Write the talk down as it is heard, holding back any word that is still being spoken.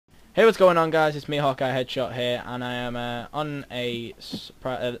Hey, what's going on, guys? It's me, Hawkeye Headshot here, and I am on a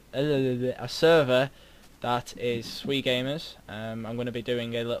server that is Sweet Gamers. I'm going to be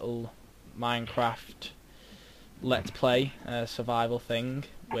doing a little Minecraft Let's Play survival thing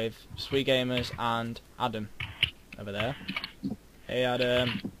with Sweet Gamers and Adam over there. Hey,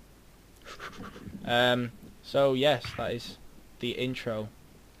 Adam. So yes, that is the intro.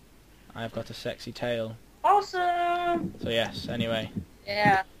 I've got a sexy tail. Awesome! So yes, anyway.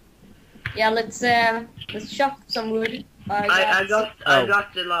 Yeah. Yeah, let's chop some wood. I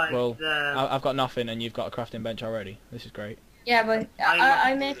got the like Well, the I've got nothing, and you've got a crafting bench already. This is great. Yeah, but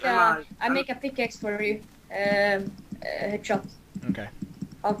I make a pickaxe for you. Headshot. Okay.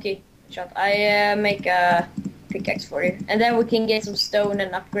 Okay, headshot. I make a pickaxe for you, and then we can get some stone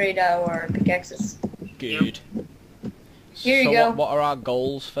and upgrade our pickaxes. Good. Here you So go. what are our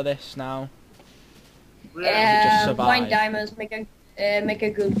goals for this now? just survive? Find diamonds, make a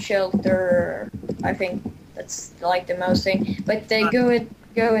good shelter. I think that's like the most thing. But go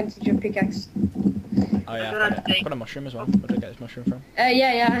into your pickaxe. Oh yeah, I've got a mushroom as well. Where did I get this mushroom from?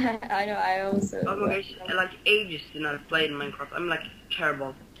 Yeah, I know. I also. Oh my gosh, I like ages did not play in Minecraft. I'm like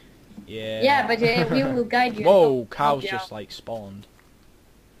terrible. Yeah. Yeah, but we will guide you. Whoa, cows just like spawned.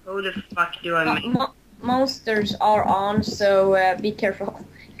 Who the fuck do I make? Monsters are on, so be careful.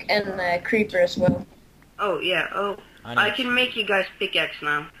 And creeper as well. Oh yeah, oh. I can make you guys pickaxe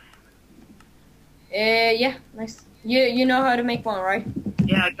now. Yeah, nice. You know how to make one, right?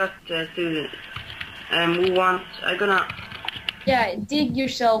 Yeah, I got to I'm gonna... Yeah, dig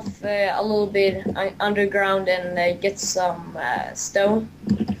yourself a little bit underground and get some stone,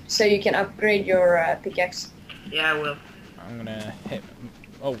 so you can upgrade your pickaxe. Yeah, I will. I'm gonna hit...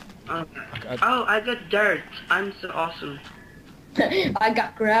 Oh. Okay. Oh, I got dirt. I'm so awesome. I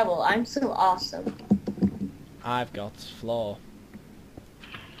got gravel. I'm so awesome. I've got floor.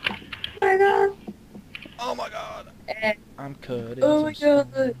 Oh my god. Oh my god. I'm cutting. Oh my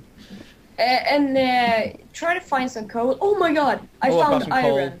god. Try to find some coal. Oh my god. I found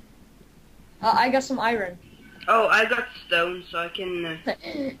iron. I got some iron. Oh, I got stone, so I can...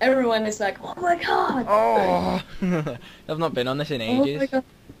 Everyone is like, oh my god. Oh. I've not been on this in ages. Oh my god.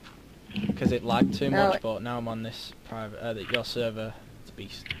 Because it lagged too much, but now I'm on this private, your server. It's a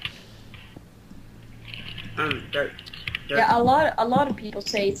beast. Dirt. Yeah, a lot of people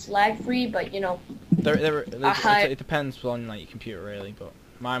say it's lag free, but you know. It depends on like your computer really, but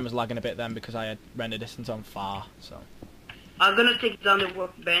mine was lagging a bit then because I had render distance on far, so. I'm gonna take down the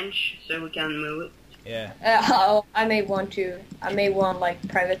workbench so we can move it. Yeah. I made one too. I made one like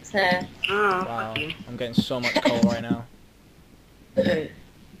private. Wow, I'm getting so much coal right now.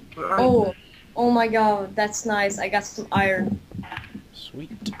 Oh my god, that's nice. I got some iron.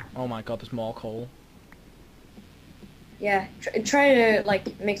 Sweet. Oh my god, there's more coal. Yeah, try to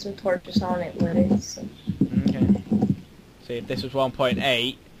like make some torches on it with it. So. Okay. See, if this was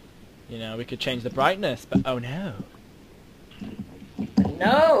 1.8, you know, we could change the brightness, but oh no. But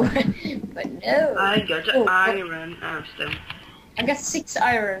no, but no. I got iron and stone. I got 6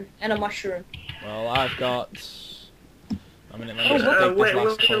 iron and a mushroom. Well, I've got... I mean,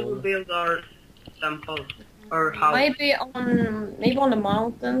 where shall we build our temple or house? Maybe on the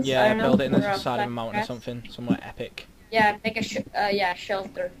mountains. Yeah, I don't build know, it in the side of a mountain or something, somewhere epic. Yeah, make a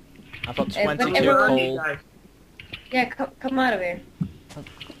shelter. I've got 22 coal. Yeah, come out of here.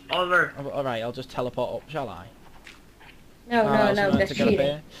 Over. Alright, I'll just teleport up, shall I? No, that's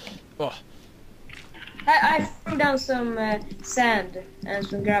cheating. Oh. I threw down some sand and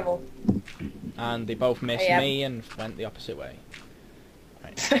some gravel. And they both missed me and went the opposite way.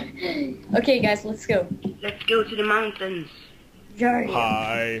 Right. Okay, guys, let's go. Let's go to the mountains.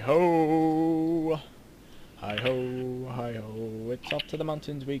 Hi ho, hi ho, hi ho. It's up to the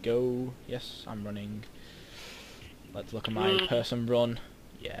mountains we go. Yes, I'm running. Let's look at my person run.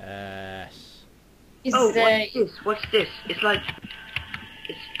 Yes. What's this? What's this? It's like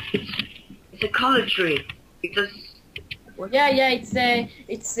it's a color tree. It does. Yeah, it's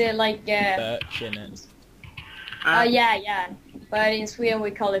like birch in it. Yeah. But in Sweden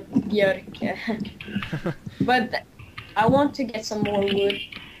we call it björk. But I want to get some more wood,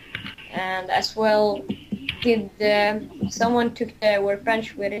 and as well, did someone took the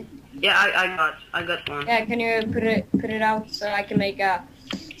workbench with it? Yeah, I got one. Yeah, can you put it out so I can make a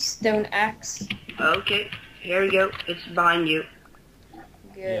stone axe? Okay, here we go. It's behind you.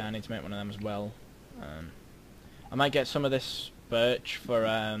 Good. Yeah, I need to make one of them as well. I might get some of this birch for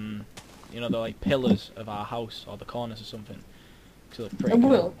you know, the like pillars of our house or the corners or something. To look pretty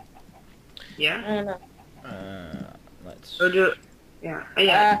cool. Yeah. I don't know. Let's. Yeah.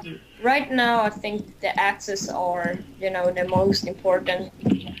 Right now, I think the axes are, you know, the most important.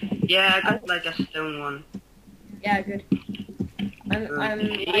 Yeah, I got like a stone one. Yeah, good. You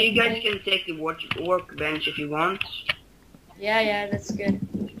guys can take the workbench if you want. Yeah, that's good.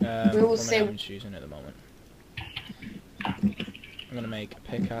 We will see. I'm choosing at the moment. I'm gonna make a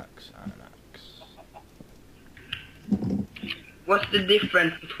pickaxe and an axe. What's the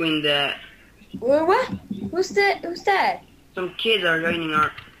difference between the... What? Who's that? Some kids are joining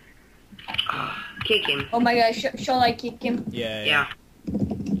our... kick him. Oh my god, shall I kick him? Yeah.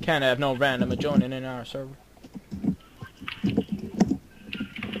 Can't have no random joining in our server.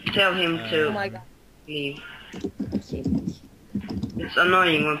 Tell him to Oh my god. leave. It's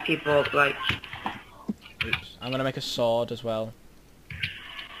annoying when people like... Oops. I'm gonna make a sword as well.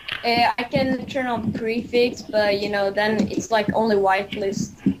 I can turn on prefix, but you know, then it's like only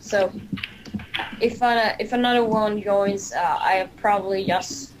whitelist. So if another one joins, I probably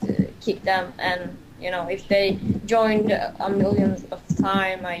just kick them, and you know, if they joined a million of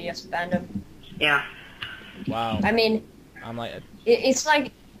time, I just ban them. Yeah. Wow. I mean, I'm like it's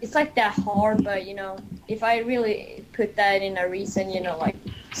like that hard, but you know, if I really put that in a reason, you know, like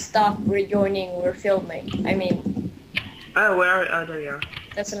stop rejoining, we're filming. I mean. Oh, where are there you are.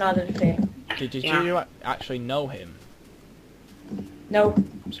 That's another thing. Did you actually know him? No.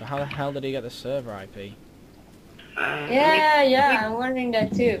 So how the hell did he get the server IP? Yeah, I'm wondering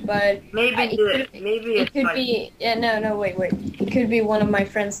that too, but maybe it could be. Yeah, no, wait. It could be one of my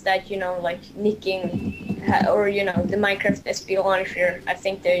friends that, you know, like nicking, or you know, the Minecraft SB launcher. I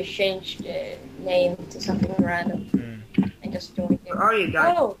think they changed the name to something random and just joined it. Where are you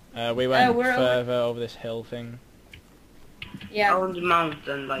guys? Oh. We went further over this hill thing. Yeah. On the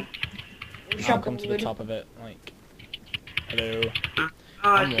mountain, like. I'll come to the top of it, like. Hello. Oh,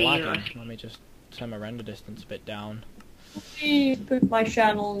 I I'm see lagging. Let me just turn my render distance a bit down. Please put my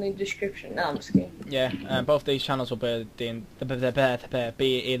channel in the description. No, I'm just kidding. Yeah, both these channels will be in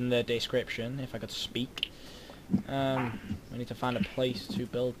the description, if I could speak. We need to find a place to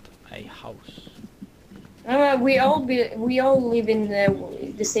build a house. We all live in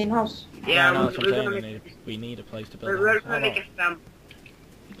the same house. Yeah, no, that's what I'm saying. We need a place to build a house. We're gonna make a family.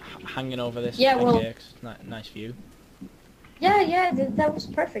 Hanging over this pancakes, nice view. Yeah, that was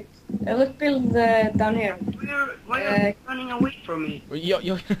perfect. Let's build down here. Why are you running away from me?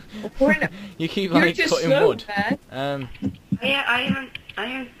 You keep like cutting slow, wood. Man. I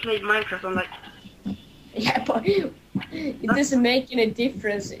haven't played Minecraft on like... Yeah, but it doesn't make any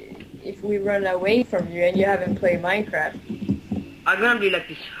difference if we run away from you and you haven't played Minecraft. I'm gonna be like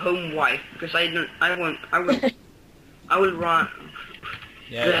this home wife because I will run.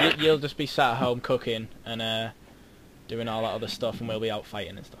 Yeah, you'll just be sat at home cooking and doing all that other stuff, and we'll be out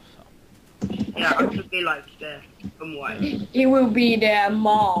fighting and stuff. So. Yeah, I should be like the home wife. He will be the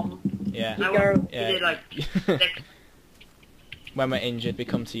mom. Yeah. Yeah. Like, when we're injured, we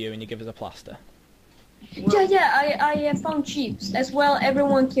come to you and you give us a plaster. Yeah, I found sheep as well.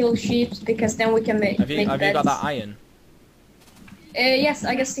 Everyone kills sheep because then we can make Have you got that iron? Yes,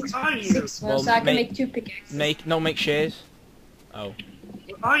 I got six ones, so I can make 2 pickaxes. Make shears. Oh.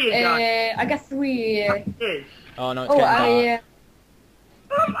 Where are you guys? I got 3. Oh no, it's getting dark.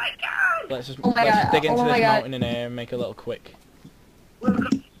 Oh my god! Let's dig into this mountain in here and make a little quick.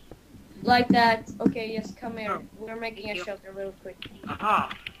 Like that. Okay, yes, come here. We're making a shelter real quick. Aha.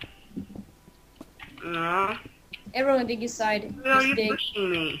 No. Everyone dig inside. Where are you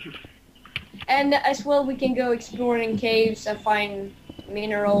pushing me? And as well, we can go exploring caves and find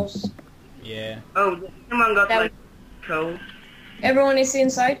minerals. Yeah. Oh, someone got like coal. Everyone is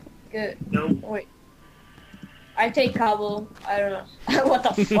inside? Good. No. Wait. I take cobble. I don't know. What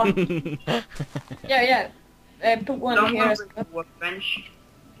the fuck? Yeah. Put one here as well. Workbench.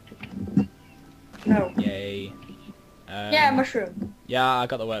 No. Yay. Yeah, mushroom. Yeah, I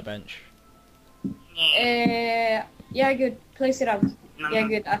got the workbench. Yeah, good. Place it out. Yeah,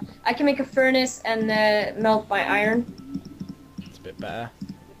 good. I can make a furnace and melt my iron. It's a bit better.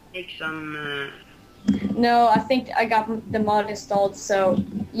 Take some... No, I think I got the mod installed, so...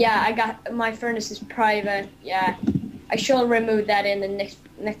 Yeah, I got... My furnace is private, yeah. I shall remove that in the next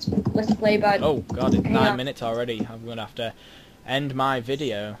Let's Play, but... Oh, God, it's 9 minutes already. I'm going to have to end my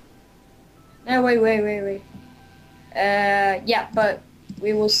video. No, wait. Yeah, but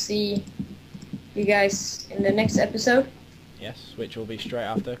we will see you guys in the next episode. Yes, which will be straight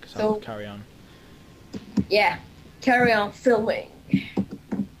after, because I'll carry on. Yeah, carry on filming.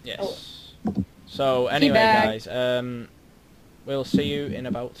 Yes. Oh. So, anyway, guys, we'll see you in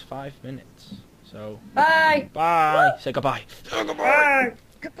about 5 minutes. So... Bye! Bye! Say goodbye. Say goodbye!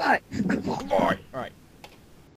 Goodbye! Goodbye! Right.